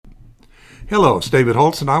Hello, it's David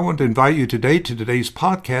Holtz, and I want to invite you today to today's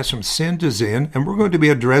podcast From Sin to Zen, and we're going to be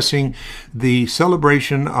addressing the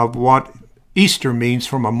celebration of what Easter means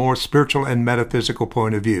from a more spiritual and metaphysical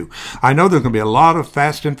point of view. I know there's going to be a lot of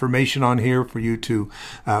fast information on here for you to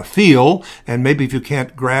feel, and maybe if you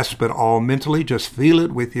can't grasp it all mentally, just feel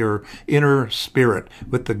it with your inner spirit,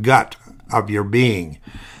 with the gut of your being.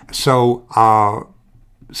 So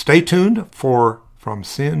stay tuned for From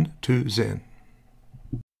Sin to Zen.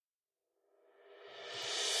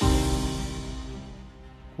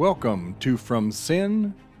 Welcome to From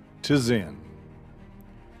Sin to Zen.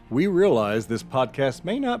 We realize this podcast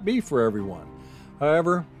may not be for everyone.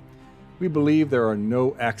 However, we believe there are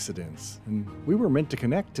no accidents, and we were meant to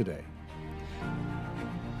connect today.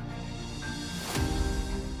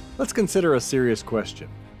 Let's consider a serious question.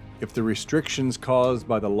 If the restrictions caused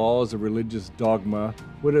by the laws of religious dogma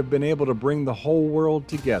would have been able to bring the whole world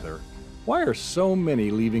together, why are so many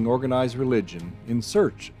leaving organized religion in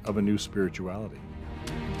search of a new spirituality?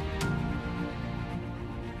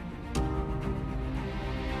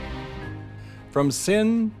 From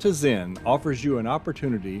Sin to Zen offers you an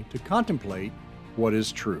opportunity to contemplate what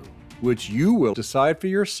is true, which you will decide for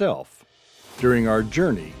yourself during our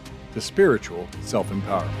journey to spiritual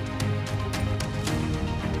self-empowerment.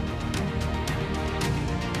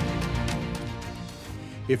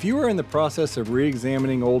 If you are in the process of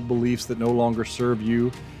re-examining old beliefs that no longer serve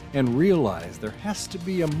you and realize there has to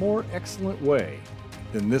be a more excellent way,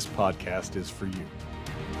 then this podcast is for you.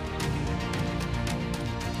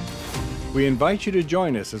 We invite you to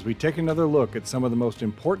join us as we take another look at some of the most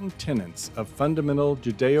important tenets of fundamental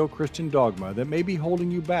Judeo-Christian dogma that may be holding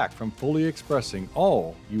you back from fully expressing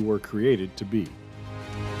all you were created to be.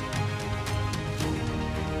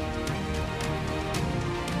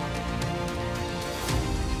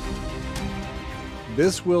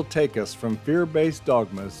 This will take us from fear-based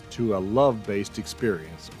dogmas to a love-based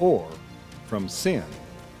experience, or from sin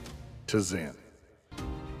to Zen.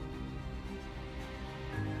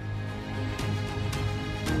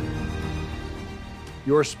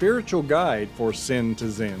 Your spiritual guide for Sin to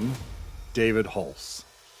Zen, David Holtz.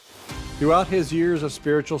 Throughout his years of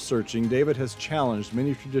spiritual searching, David has challenged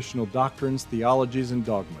many traditional doctrines, theologies, and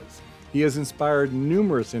dogmas. He has inspired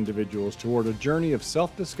numerous individuals toward a journey of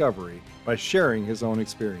self-discovery by sharing his own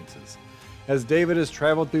experiences. As David has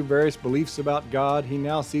traveled through various beliefs about God, he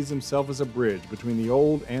now sees himself as a bridge between the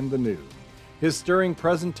old and the new. His stirring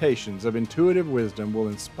presentations of intuitive wisdom will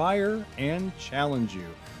inspire and challenge you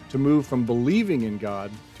to move from believing in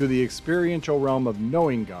God to the experiential realm of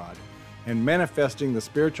knowing God and manifesting the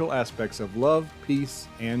spiritual aspects of love, peace,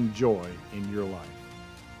 and joy in your life.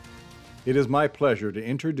 It is my pleasure to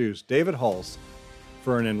introduce David Holtz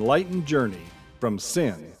for an enlightened journey from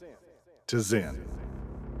sin to Zen.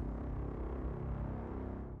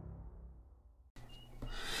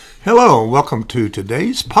 Hello, welcome to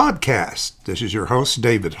today's podcast. This is your host,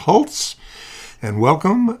 David Holtz, and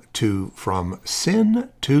welcome to From Sin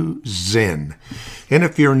to Zen. And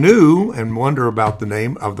if you're new and wonder about the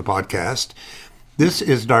name of the podcast, this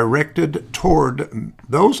is directed toward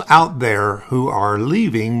those out there who are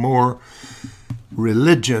leaving more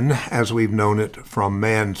religion, as we've known it from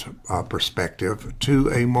man's perspective, to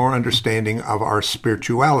a more understanding of our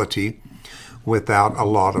spirituality without a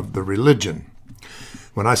lot of the religion.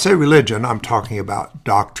 When I say religion, I'm talking about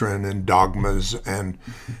doctrine and dogmas and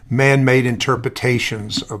man-made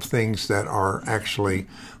interpretations of things that are actually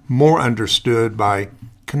more understood by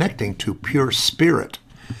connecting to pure spirit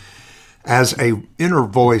as an inner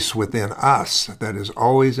voice within us that is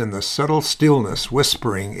always in the subtle stillness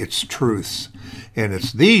whispering its truths. And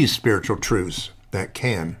it's these spiritual truths that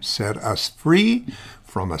can set us free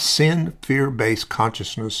from a sin, fear-based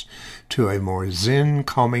consciousness to a more Zen,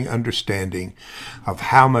 calming understanding of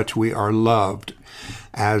how much we are loved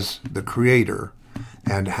as the Creator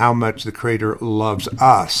and how much the Creator loves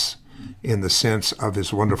us in the sense of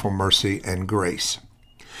His wonderful mercy and grace.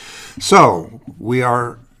 So, we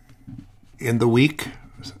are in the week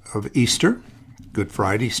of Easter. Good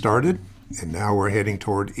Friday started, and now we're heading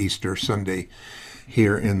toward Easter Sunday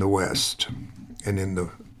here in the West and in the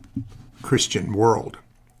Christian world.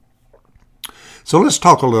 So let's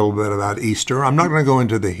talk a little bit about Easter. I'm not going to go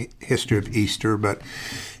into the history of Easter, but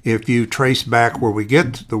if you trace back where we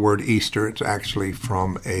get the word Easter, it's actually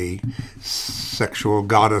from a sexual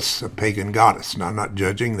goddess, a pagan goddess. Now, I'm not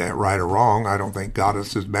judging that right or wrong. I don't think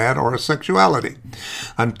goddess is bad or a sexuality.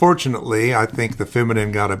 Unfortunately, I think the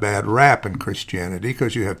feminine got a bad rap in Christianity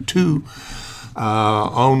because you have two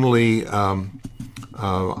only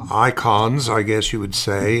icons, I guess you would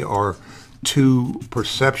say, or two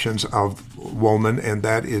perceptions of woman, and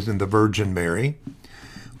that is in the Virgin Mary,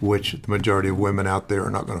 which the majority of women out there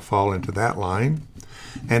are not going to fall into that line.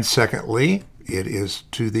 And secondly, it is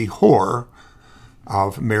to the whore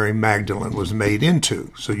of Mary Magdalene was made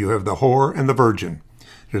into. So you have the whore and the virgin.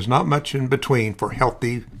 There's not much in between for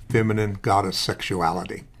healthy feminine goddess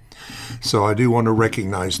sexuality. So I do want to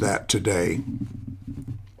recognize that today.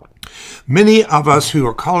 Many of us who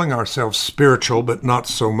are calling ourselves spiritual but not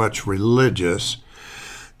so much religious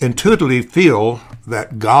intuitively feel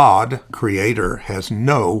that God, Creator, has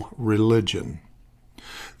no religion.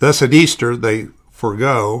 Thus at Easter they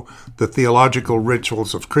forego the theological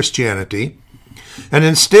rituals of Christianity, and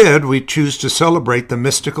instead we choose to celebrate the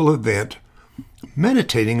mystical event,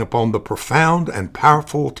 meditating upon the profound and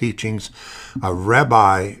powerful teachings of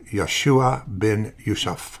Rabbi Yeshua ben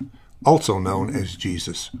Yusuf, also known as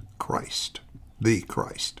Jesus Christ, the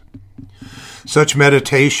Christ. Such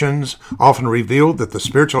meditations often reveal that the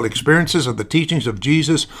spiritual experiences of the teachings of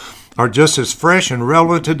Jesus are just as fresh and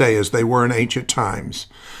relevant today as they were in ancient times,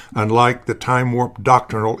 unlike the time-warped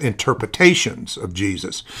doctrinal interpretations of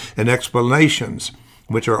Jesus and explanations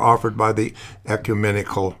which are offered by the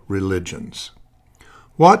ecumenical religions.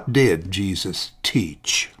 What did Jesus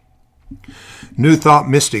teach? New Thought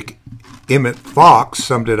mystic Emmett Fox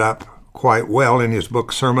summed it up quite well in his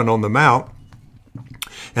book Sermon on the Mount,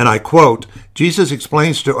 and I quote, Jesus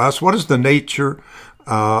explains to us what is the nature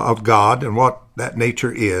of God and what that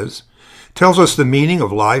nature is, tells us the meaning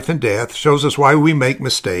of life and death, shows us why we make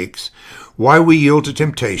mistakes, why we yield to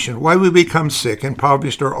temptation, why we become sick,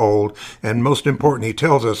 impoverished, or old, and most important, he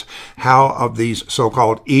tells us how of these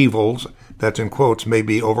so-called evils, that's in quotes, may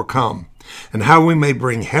be overcome, and how we may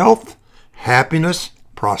bring health, happiness,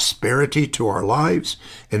 prosperity to our lives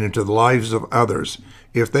and into the lives of others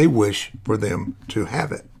if they wish for them to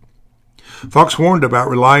have it. Fox warned about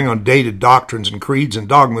relying on dated doctrines and creeds and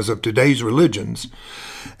dogmas of today's religions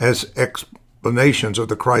as explanations of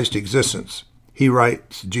the Christ existence. He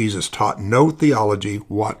writes, Jesus taught no theology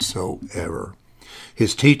whatsoever.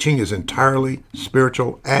 His teaching is entirely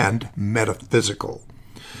spiritual and metaphysical.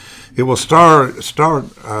 It will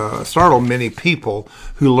startle many people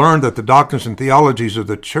who learn that the doctrines and theologies of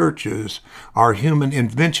the churches are human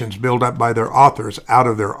inventions built up by their authors out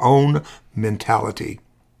of their own mentality.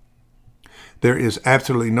 There is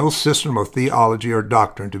absolutely no system of theology or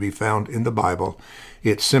doctrine to be found in the Bible.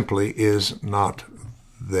 It simply is not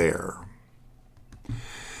there.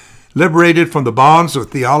 Liberated from the bonds of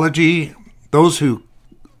theology, those who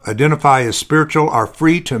identify as spiritual are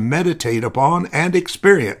free to meditate upon and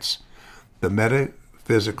experience the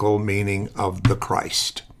metaphysical meaning of the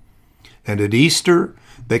Christ. And at Easter,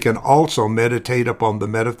 they can also meditate upon the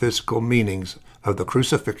metaphysical meanings of the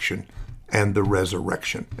crucifixion and the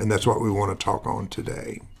resurrection. And that's what we want to talk on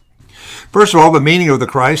today. First of all, the meaning of the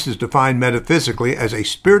Christ is defined metaphysically as a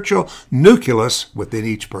spiritual nucleus within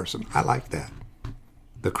each person. I like that.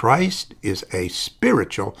 The Christ is a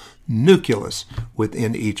spiritual nucleus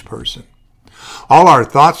within each person. All our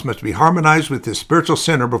thoughts must be harmonized with this spiritual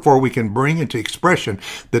center before we can bring into expression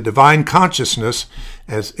the divine consciousness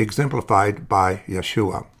as exemplified by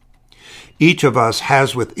Yeshua. Each of us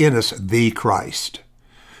has within us the Christ,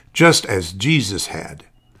 just as Jesus had.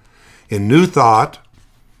 In New Thought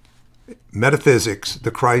metaphysics,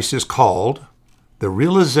 the Christ is called the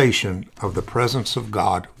realization of the presence of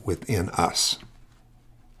God within us.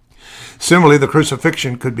 Similarly, the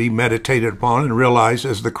crucifixion could be meditated upon and realized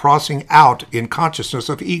as the crossing out in consciousness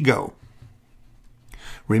of ego.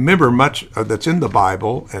 Remember, much that's in the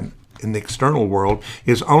Bible and in the external world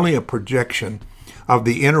is only a projection of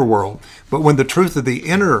the inner world. But when the truth of the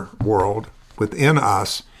inner world within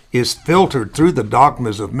us is filtered through the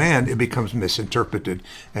dogmas of man, it becomes misinterpreted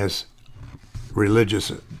as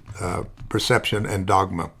religious perception and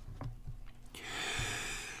dogma.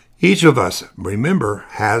 Each of us, remember,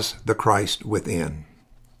 has the Christ within.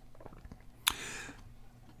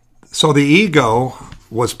 So the ego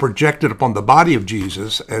was projected upon the body of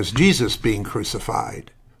Jesus as Jesus being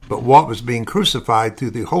crucified. But what was being crucified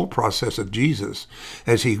through the whole process of Jesus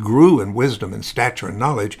as he grew in wisdom and stature and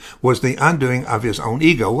knowledge was the undoing of his own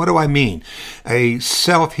ego. What do I mean? A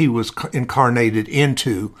self he was incarnated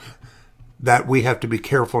into that we have to be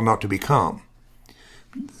careful not to become.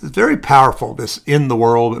 It's very powerful, this in the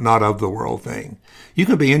world but not of the world thing. You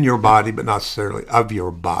can be in your body but not necessarily of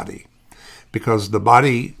your body, because the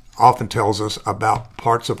body often tells us about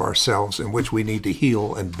parts of ourselves in which we need to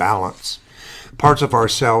heal and balance, parts of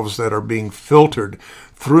ourselves that are being filtered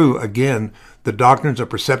through, again, the doctrines and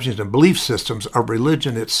perceptions and belief systems of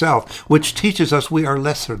religion itself, which teaches us we are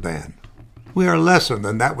lesser than. We are lesser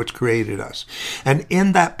than that which created us. And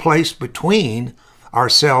in that place between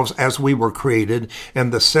ourselves as we were created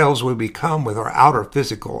and the selves we become with our outer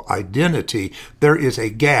physical identity, there is a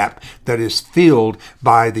gap that is filled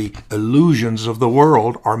by the illusions of the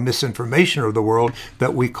world or misinformation of the world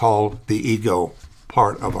that we call the ego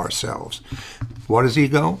part of ourselves. What is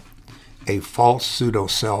ego? A false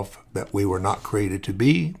pseudo-self that we were not created to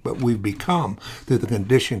be, but we've become through the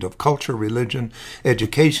conditions of culture, religion,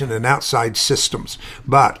 education, and outside systems.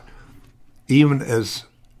 But even as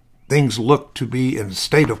things look to be in a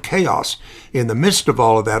state of chaos, in the midst of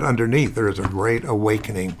all of that, underneath, there is a great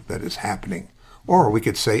awakening that is happening. Or we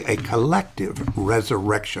could say a collective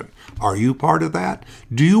resurrection. Are you part of that?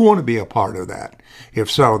 Do you want to be a part of that? If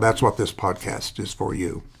so, that's what this podcast is for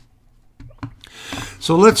you.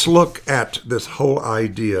 So let's look at this whole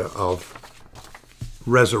idea of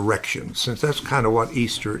resurrection, since that's kind of what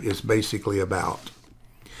Easter is basically about.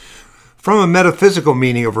 From a metaphysical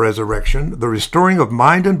meaning of resurrection, the restoring of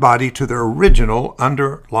mind and body to their original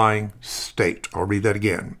underlying state. I'll read that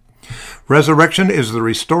again. Resurrection is the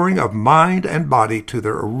restoring of mind and body to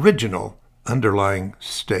their original underlying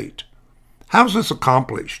state. How is this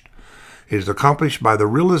accomplished? It is accomplished by the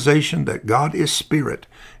realization that God is spirit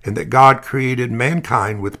and that God created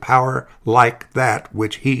mankind with power like that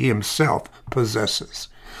which he himself possesses.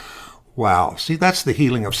 Wow. See, that's the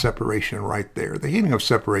healing of separation right there. The healing of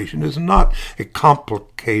separation is not a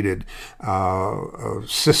complicated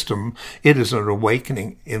system. It is an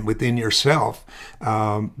awakening within yourself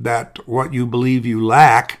that what you believe you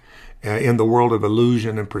lack in the world of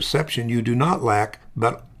illusion and perception, you do not lack,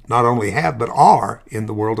 but not only have, but are in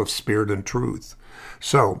the world of spirit and truth.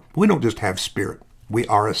 So we don't just have spirit. We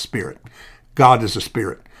are a spirit. God is a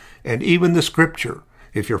spirit. And even the scripture,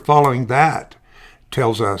 if you're following that,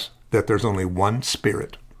 tells us that there's only one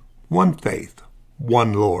spirit, one faith,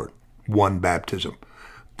 one Lord, one baptism.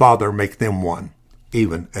 Father, make them one,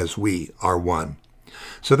 even as we are one.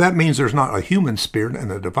 So that means there's not a human spirit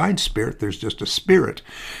and a divine spirit. There's just a spirit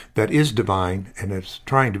that is divine and is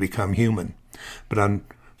trying to become human. But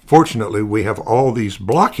unfortunately, we have all these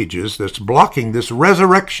blockages that's blocking this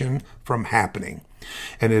resurrection from happening.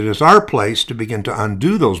 And it is our place to begin to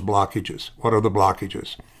undo those blockages. What are the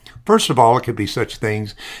blockages? First of all, it could be such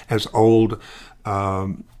things as old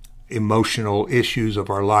emotional issues of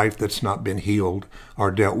our life that's not been healed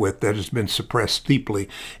or dealt with, that has been suppressed deeply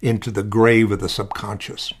into the grave of the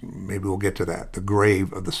subconscious. Maybe we'll get to that, the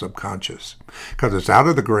grave of the subconscious. Because it's out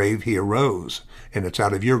of the grave he arose, and it's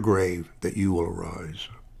out of your grave that you will arise.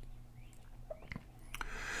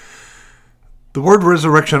 The word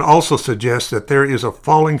resurrection also suggests that there is a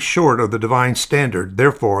falling short of the divine standard,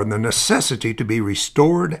 therefore the necessity to be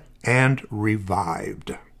restored and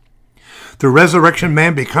revived. Through resurrection,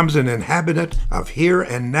 man becomes an inhabitant of here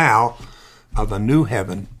and now of a new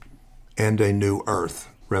heaven and a new earth.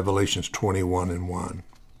 Revelations 21:1.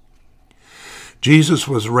 Jesus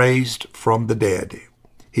was raised from the dead.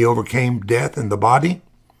 He overcame death in the body.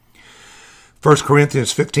 1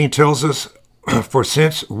 Corinthians 15 tells us, for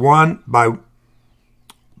since one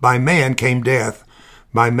by man came death,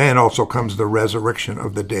 by man also comes the resurrection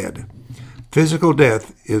of the dead. Physical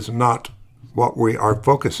death is not what we are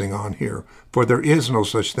focusing on here, for there is no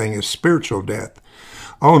such thing as spiritual death.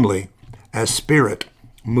 Only as spirit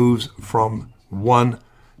moves from one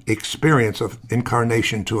experience of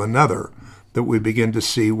incarnation to another, that we begin to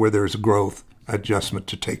see where there's growth, adjustment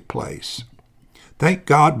to take place. Thank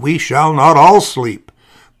God we shall not all sleep.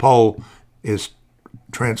 Paul is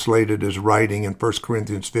translated as writing in 1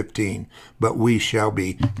 Corinthians 15, but we shall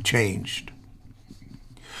be changed.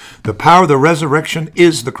 The power of the resurrection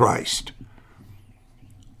is the Christ.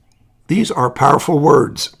 These are powerful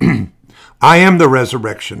words. I am the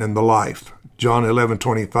resurrection and the life. John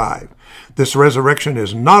 11:25. This resurrection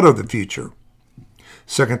is not of the future.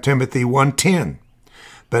 2 Timothy 1:10.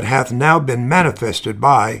 But hath now been manifested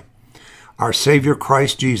by our Savior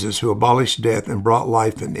Christ Jesus, who abolished death and brought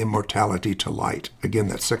life and immortality to light. Again,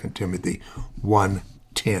 that's 2 Timothy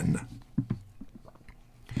 1:10.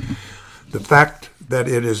 The fact that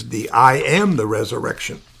it is the I am the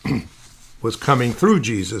resurrection was coming through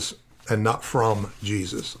Jesus and not from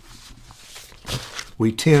Jesus.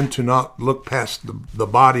 We tend to not look past the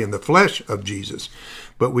body and the flesh of Jesus,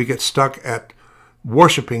 but we get stuck at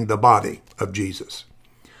worshiping the body of Jesus.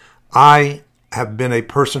 I have been a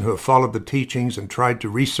person who have followed the teachings and tried to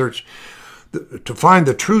research to find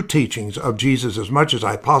the true teachings of Jesus as much as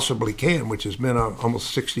I possibly can, which has been an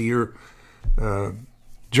almost 60-year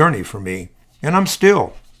journey for me. And I'm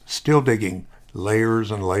still digging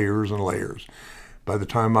layers and layers and layers. By the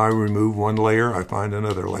time I remove one layer, I find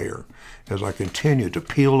another layer as I continue to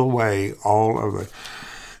peel away all of the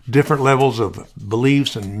different levels of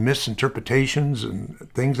beliefs and misinterpretations and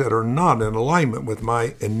things that are not in alignment with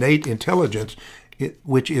my innate intelligence,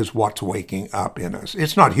 which is what's waking up in us.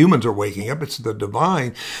 It's not humans are waking up, it's the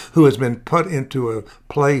divine who has been put into a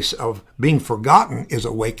place of being forgotten is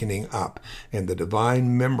awakening up. And the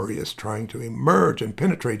divine memory is trying to emerge and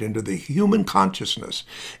penetrate into the human consciousness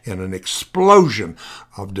in an explosion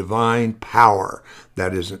of divine power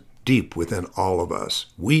that is deep within all of us.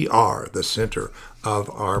 We are the center of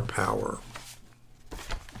our power.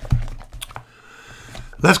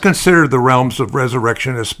 Let's consider the realms of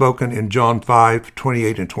resurrection as spoken in John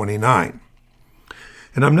 5:28 and 29.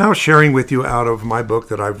 And I'm now sharing with you out of my book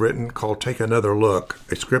that I've written called Take Another Look,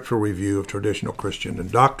 a scriptural review of traditional Christian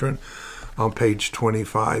doctrine, on page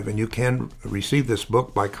 25. And you can receive this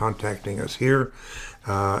book by contacting us here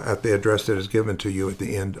at the address that is given to you at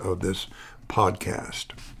the end of this podcast.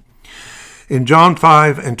 In John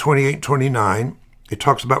 5 and 28-29, it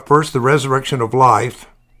talks about first the resurrection of life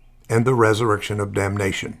and the resurrection of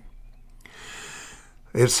damnation.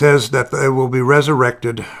 It says that they will be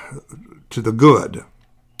resurrected to the good.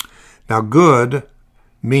 Now, good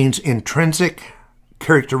means intrinsic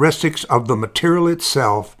characteristics of the material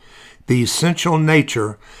itself, the essential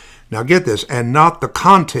nature, now get this, and not the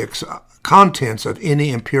contents of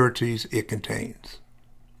any impurities it contains.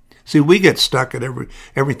 See, we get stuck at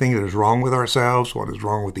everything that is wrong with ourselves, what is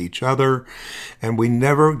wrong with each other, and we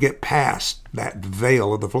never get past that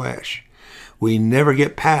veil of the flesh. We never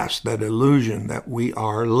get past that illusion that we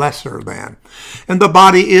are lesser than. And the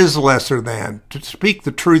body is lesser than. To speak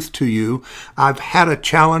the truth to you, I've had a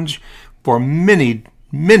challenge for many,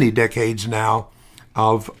 many decades now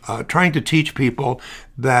of trying to teach people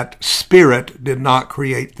that spirit did not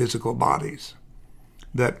create physical bodies.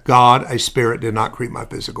 That God, a spirit, did not create my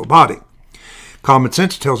physical body. Common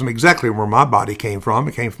sense tells me exactly where my body came from.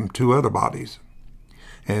 It came from two other bodies,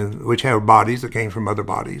 and which have bodies that came from other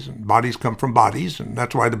bodies. And bodies come from bodies, and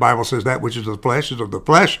that's why the Bible says that which is of the flesh is of the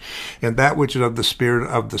flesh, and that which is of the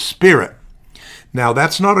spirit. Now,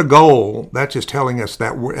 that's not a goal. That's just telling us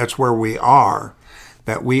that that's where we are,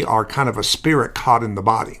 that we are kind of a spirit caught in the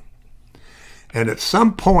body. And at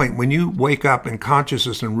some point, when you wake up in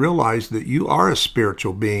consciousness and realize that you are a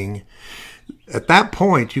spiritual being, at that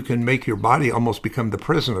point, you can make your body almost become the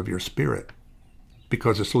prison of your spirit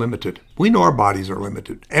because it's limited. We know our bodies are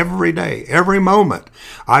limited. Every day, every moment,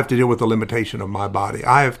 I have to deal with the limitation of my body.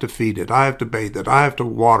 I have to feed it. I have to bathe it. I have to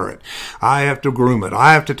water it. I have to groom it.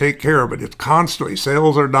 I have to take care of it. It's constantly,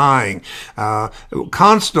 cells are dying.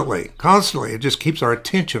 Constantly. It just keeps our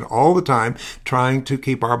attention all the time, trying to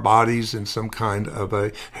keep our bodies in some kind of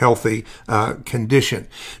a healthy condition,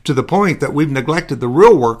 to the point that we've neglected the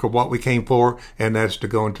real work of what we came for, and that's to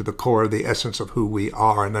go into the core, the essence of who we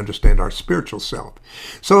are, and understand our spiritual self.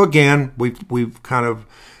 So again, we've kind of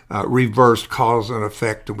reversed cause and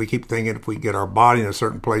effect, and we keep thinking if we get our body in a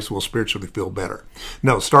certain place, we'll spiritually feel better.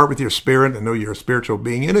 No, start with your spirit and know you're a spiritual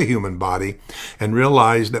being in a human body, and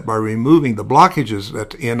realize that by removing the blockages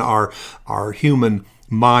that in our human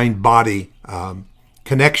mind-body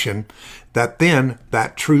connection, that then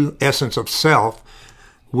that true essence of self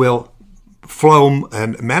will flow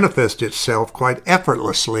and manifest itself quite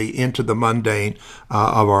effortlessly into the mundane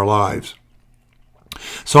of our lives.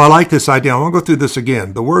 So I like this idea. I want to go through this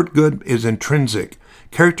again. The word good is intrinsic,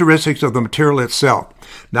 characteristics of the material itself.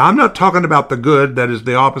 Now, I'm not talking about the good that is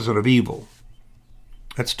the opposite of evil.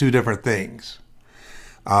 That's two different things.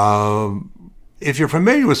 If you're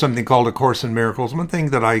familiar with something called A Course in Miracles, one thing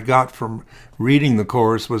that I got from reading the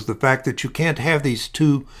Course was the fact that you can't have these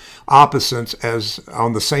two opposites as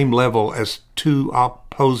on the same level as two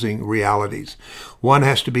opposing realities. One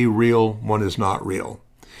has to be real, one is not real.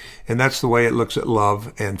 And that's the way it looks at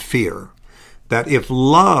love and fear. That if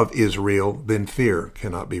love is real, then fear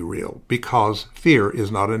cannot be real, because fear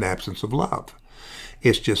is not an absence of love.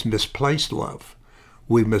 It's just misplaced love.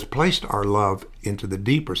 We've misplaced our love into the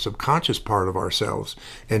deeper subconscious part of ourselves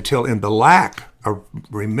until in the lack of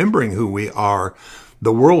remembering who we are,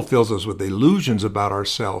 the world fills us with illusions about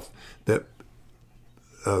ourselves that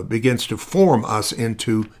begins to form us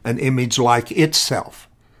into an image like itself.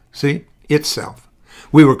 See? Itself.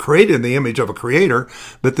 We were created in the image of a creator,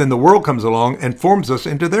 but then the world comes along and forms us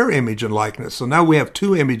into their image and likeness. So now we have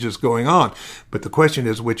two images going on. But the question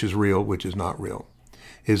is, which is real, which is not real?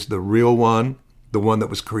 Is the real one the one that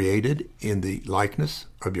was created in the likeness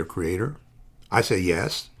of your creator? I say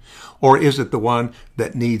yes. Or is it the one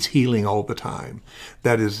that needs healing all the time?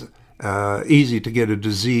 That is easy to get a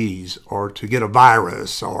disease or to get a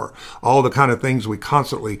virus or all the kind of things we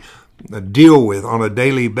constantly deal with on a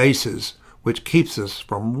daily basis, which keeps us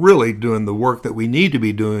from really doing the work that we need to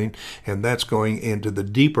be doing, and that's going into the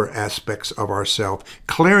deeper aspects of ourself,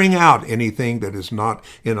 clearing out anything that is not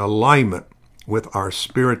in alignment with our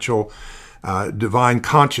spiritual divine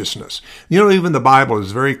consciousness. You know, even the Bible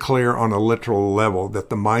is very clear on a literal level that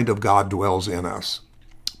the mind of God dwells in us.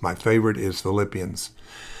 My favorite is Philippians.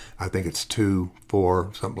 I think it's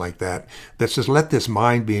 2:4, something like that. That says, let this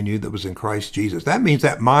mind be in you that was in Christ Jesus. That means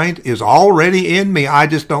that mind is already in me. I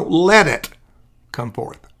just don't let it come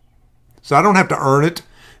forth. So I don't have to earn it,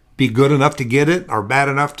 be good enough to get it, or bad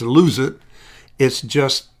enough to lose it. It's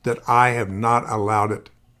just that I have not allowed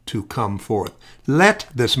it to come forth. Let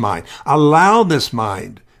this mind, allow this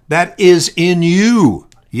mind that is in you.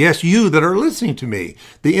 Yes, you that are listening to me,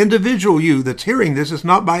 the individual you that's hearing this is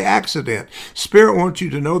not by accident. Spirit wants you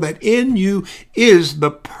to know that in you is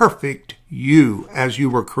the perfect you as you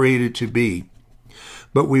were created to be.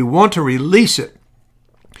 But we want to release it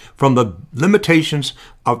from the limitations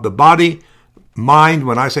of the body, mind.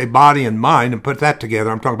 When I say body and mind and put that together,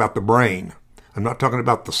 I'm talking about the brain. I'm not talking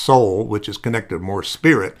about the soul, which is connected more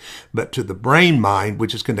spirit, but to the brain mind,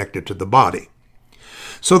 which is connected to the body.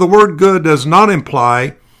 So the word good does not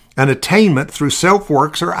imply an attainment through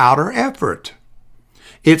self-works or outer effort.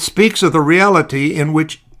 It speaks of the reality in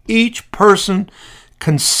which each person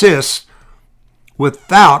consists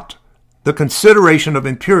without the consideration of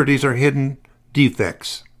impurities or hidden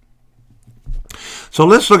defects. So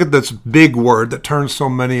let's look at this big word that turns so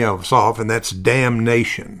many of us off, and that's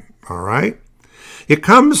damnation. All right? It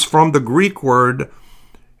comes from the Greek word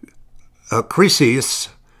krisis,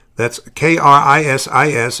 that's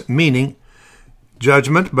K-R-I-S-I-S, meaning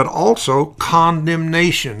judgment, but also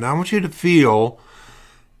condemnation. Now, I want you to feel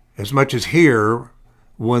as much as hear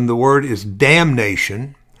when the word is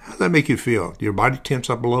damnation. How does that make you feel? Your body tense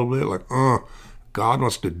up a little bit, like, God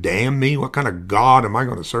wants to damn me? What kind of God am I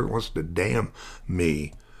going to serve wants to damn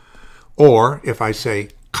me? Or if I say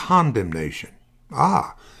condemnation,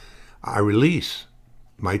 I release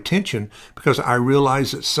my tension because I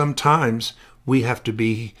realize that sometimes we have to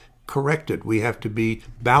be corrected. We have to be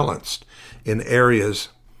balanced in areas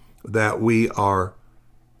that we are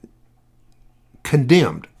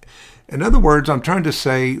condemned. In other words, I'm trying to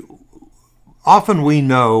say, often we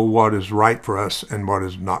know what is right for us and what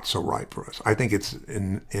is not so right for us. I think it's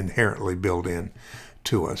inherently built in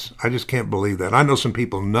to us. I just can't believe that. I know some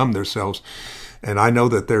people numb themselves, and I know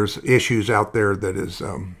that there's issues out there that is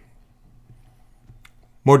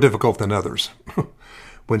more difficult than others.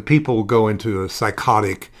 When people go into a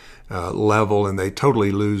psychotic level and they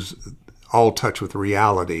totally lose all touch with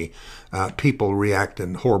reality, people react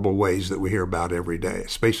in horrible ways that we hear about every day,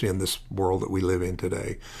 especially in this world that we live in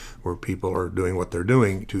today, where people are doing what they're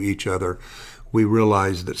doing to each other. We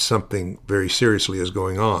realize that something very seriously is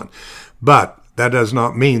going on. But that does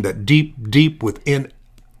not mean that deep within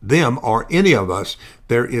them or any of us,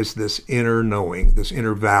 there is this inner knowing, this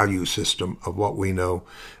inner value system of what we know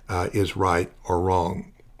is right or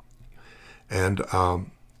wrong. And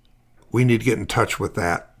we need to get in touch with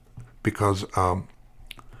that because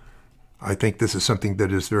I think this is something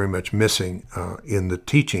that is very much missing in the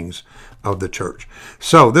teachings of the church.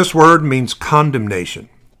 So this word means condemnation.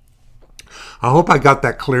 I hope I got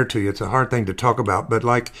that clear to you. It's a hard thing to talk about, but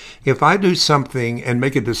like if I do something and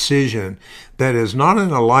make a decision that is not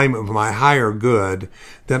in alignment with my higher good,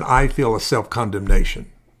 then I feel a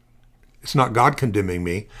self-condemnation. It's not God condemning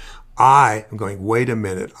me. I am going, wait a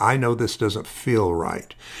minute, I know this doesn't feel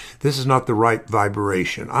right. This is not the right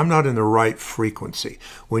vibration. I'm not in the right frequency.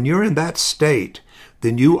 When you're in that state,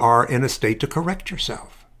 then you are in a state to correct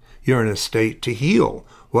yourself. You're in a state to heal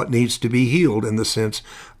what needs to be healed in the sense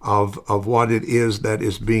of what it is that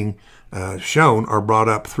is being shown or brought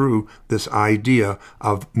up through this idea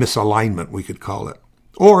of misalignment, we could call it,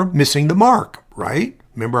 or missing the mark, right?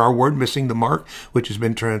 Remember our word missing the mark, which has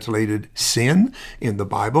been translated sin in the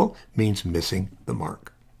Bible, means missing the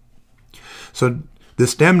mark. So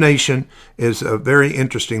this damnation is a very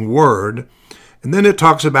interesting word. And then it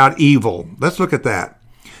talks about evil. Let's look at that.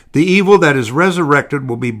 The evil that is resurrected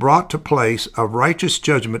will be brought to place of righteous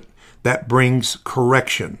judgment that brings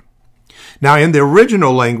correction. Now, in the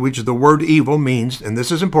original language, the word evil means, and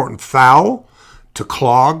this is important, foul, to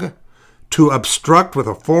clog, to obstruct with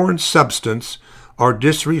a foreign substance, or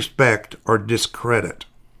disrespect or discredit,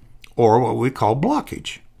 or what we call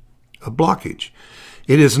blockage, a blockage.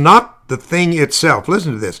 It is not the thing itself.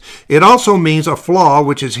 Listen to this. It also means a flaw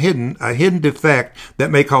which is hidden, a hidden defect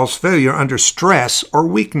that may cause failure under stress or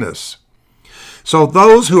weakness. So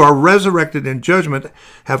those who are resurrected in judgment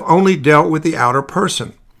have only dealt with the outer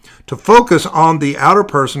person. To focus on the outer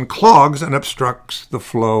person clogs and obstructs the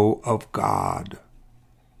flow of God.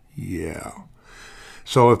 Yeah.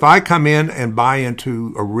 So if I come in and buy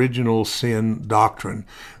into original sin doctrine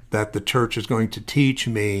that the church is going to teach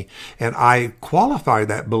me, and I qualify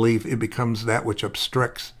that belief, it becomes that which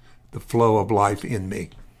obstructs the flow of life in me.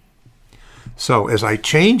 So as I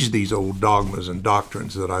change these old dogmas and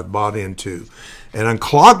doctrines that I've bought into and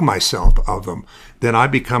unclog myself of them, then I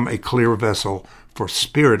become a clear vessel for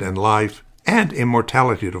spirit and life and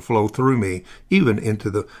immortality to flow through me, even into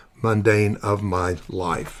the mundane of my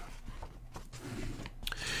life.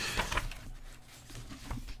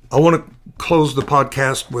 I want to close the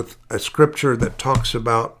podcast with a scripture that talks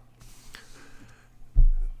about,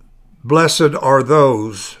 blessed are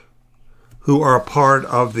those who are a part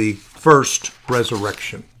of the first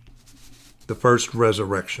resurrection. The first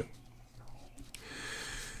resurrection.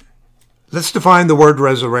 Let's define the word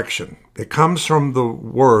resurrection. It comes from the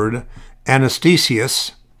word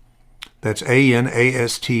anastasius. That's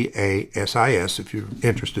A-N-A-S-T-A-S-I-S, if you're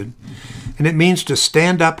interested. And it means to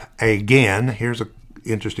stand up again. Here's an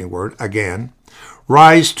interesting word, again.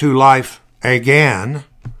 Rise to life again.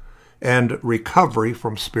 And recovery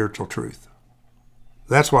from spiritual truth.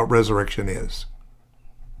 That's what resurrection is.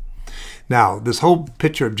 Now, this whole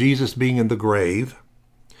picture of Jesus being in the grave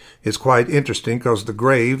is quite interesting, because the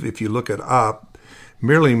grave, if you look it up,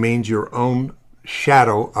 merely means your own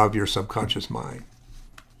shadow of your subconscious mind.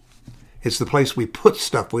 It's the place we put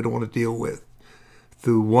stuff we don't want to deal with.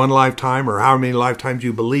 Through one lifetime, or how many lifetimes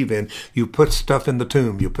you believe in, you put stuff in the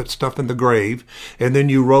tomb, you put stuff in the grave, and then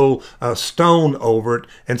you roll a stone over it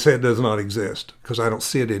and say it does not exist, because I don't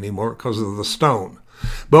see it anymore because of the stone.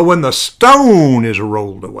 But when the stone is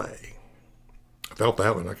rolled away, I felt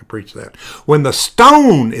that one, I could preach that. When the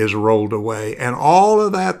stone is rolled away and all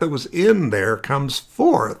of that was in there comes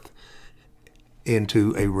forth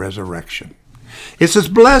into a resurrection. It says,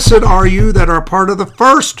 blessed are you that are part of the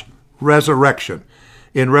first resurrection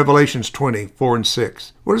in Revelations 20:4 and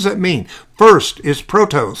 6. What does that mean? First is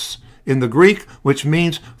protos in the Greek, which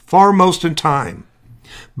means foremost in time.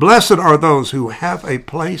 Blessed are those who have a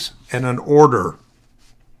place and an order.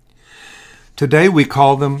 Today we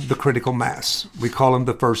call them the critical mass. We call them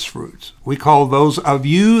the first fruits. We call those of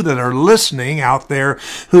you that are listening out there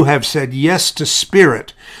who have said yes to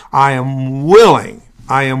Spirit, I am willing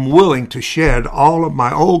to shed all of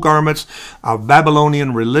my old garments of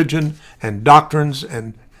Babylonian religion and doctrines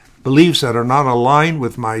and beliefs that are not aligned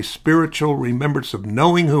with my spiritual remembrance of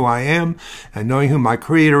knowing who I am and knowing who my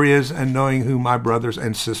Creator is and knowing who my brothers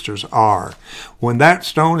and sisters are. When that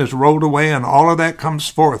stone is rolled away and all of that comes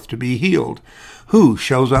forth to be healed, who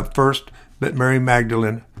shows up first but Mary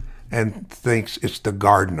Magdalene and thinks it's the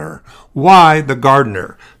gardener? Why the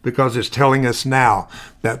gardener? Because it's telling us now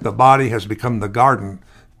that the body has become the garden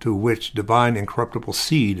to which divine incorruptible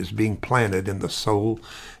seed is being planted in the soul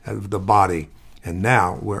of the body. And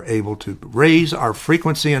now we're able to raise our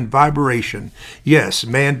frequency and vibration. Yes,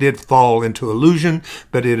 man did fall into illusion,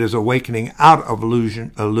 but it is awakening out of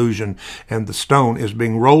illusion, and the stone is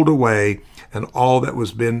being rolled away, and all that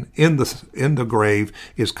was been in the grave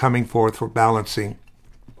is coming forth for balancing.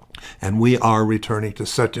 And we are returning to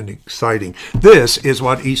such an exciting. This is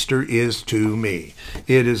what Easter is to me.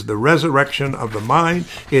 It is the resurrection of the mind.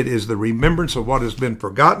 It is the remembrance of what has been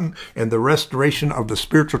forgotten and the restoration of the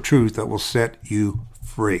spiritual truth that will set you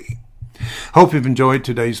free. Hope you've enjoyed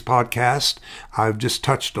today's podcast. I've just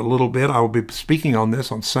touched a little bit. I will be speaking on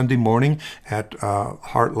this on Sunday morning at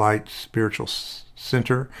Heartlight Spiritual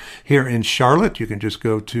Center here in Charlotte. You can just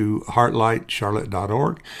go to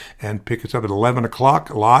heartlightcharlotte.org and pick us up at 11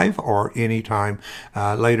 o'clock live, or anytime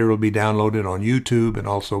later. It'll be downloaded on YouTube and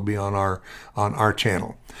also be on our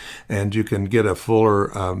channel. And you can get a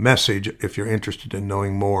fuller message if you're interested in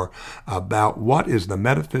knowing more about what is the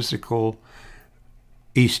metaphysical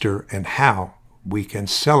Easter and how we can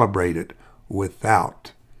celebrate it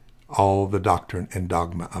without all the doctrine and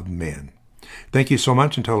dogma of men. Thank you so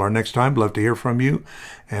much. Until our next time, love to hear from you,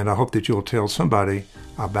 and I hope that you'll tell somebody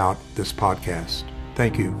about this podcast.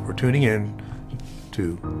 Thank you for tuning in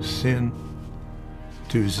to Sin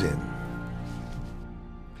to Zen.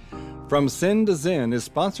 From Sin to Zen is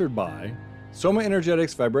sponsored by Soma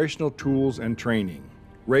Energetics Vibrational Tools and Training.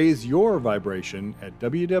 Raise your vibration at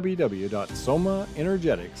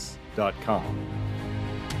www.somaenergetics.com.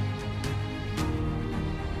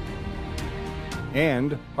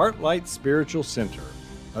 And Heartlight Spiritual Center,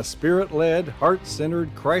 a spirit-led,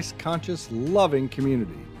 heart-centered, Christ-conscious, loving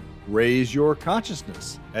community. Raise your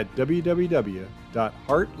consciousness at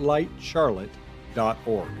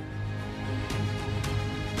www.heartlightcharlotte.org.